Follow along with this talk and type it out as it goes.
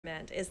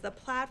is the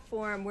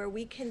platform where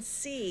we can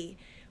see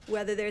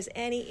whether there's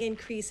any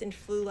increase in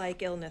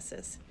flu-like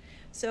illnesses.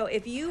 So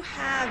if you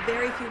have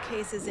very few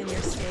cases in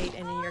your state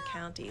and in your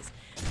counties,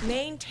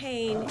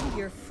 maintain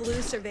your flu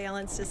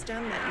surveillance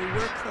system that you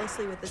work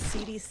closely with the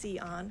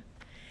CDC on,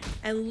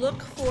 and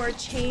look for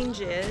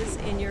changes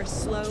in your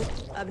slope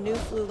of new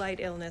flu-like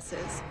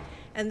illnesses.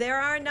 And there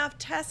are enough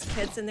test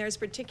kits, and there's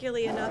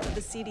particularly enough of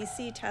the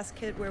CDC test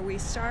kit where we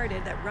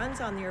started that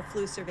runs on your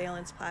flu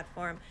surveillance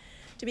platform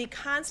to be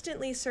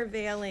constantly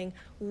surveilling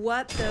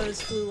what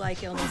those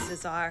flu-like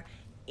illnesses are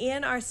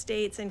in our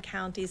states and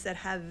counties that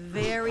have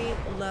very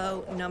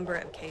low number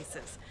of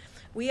cases.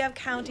 We have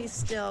counties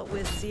still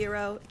with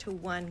 0 to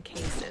 1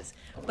 cases,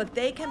 but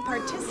they can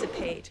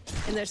participate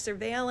in the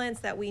surveillance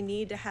that we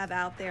need to have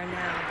out there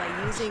now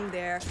by using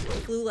their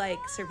flu-like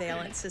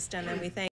surveillance system, and we thank